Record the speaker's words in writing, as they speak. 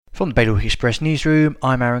From the Bailiwick Express newsroom,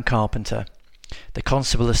 I'm Aaron Carpenter. The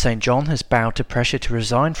Constable of St John has bowed to pressure to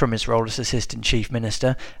resign from his role as Assistant Chief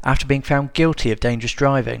Minister after being found guilty of dangerous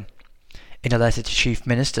driving. In a letter to Chief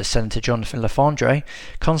Minister Senator Jonathan Lafondre,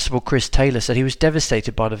 Constable Chris Taylor said he was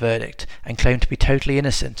devastated by the verdict and claimed to be totally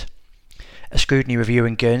innocent. A scrutiny review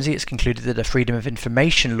in Guernsey has concluded that a Freedom of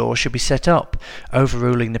Information law should be set up,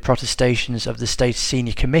 overruling the protestations of the state's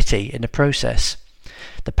senior committee in the process.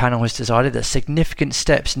 The panel has decided that significant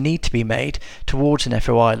steps need to be made towards an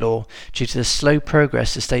FOI law due to the slow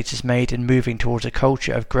progress the state has made in moving towards a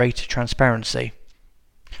culture of greater transparency.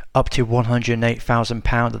 Up to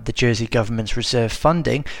 £108,000 of the Jersey government's reserve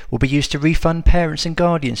funding will be used to refund parents and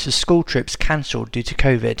guardians for school trips cancelled due to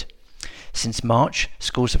COVID. Since March,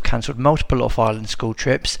 schools have cancelled multiple off-island school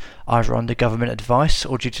trips, either under government advice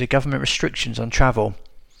or due to government restrictions on travel.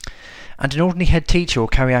 And an ordinary head teacher will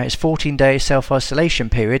carry out his 14-day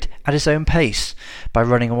self-isolation period at his own pace by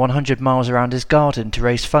running 100 miles around his garden to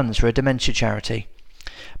raise funds for a dementia charity.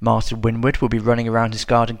 Martin Winwood will be running around his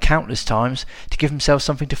garden countless times to give himself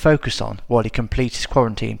something to focus on while he completes his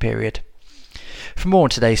quarantine period. For more on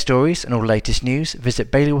today's stories and all the latest news,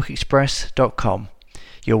 visit bailiwickexpress.com.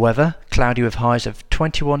 Your weather, cloudy with highs of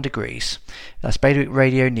 21 degrees. That's Bailiwick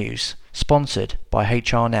Radio News, sponsored by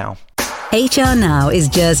HR Now. HR Now is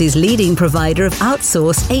Jersey's leading provider of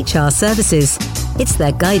outsourced HR services. It's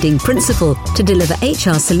their guiding principle to deliver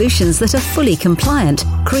HR solutions that are fully compliant,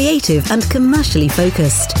 creative and commercially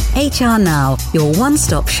focused. HR Now, your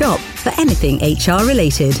one-stop shop for anything HR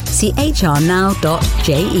related. See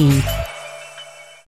hrnow.je.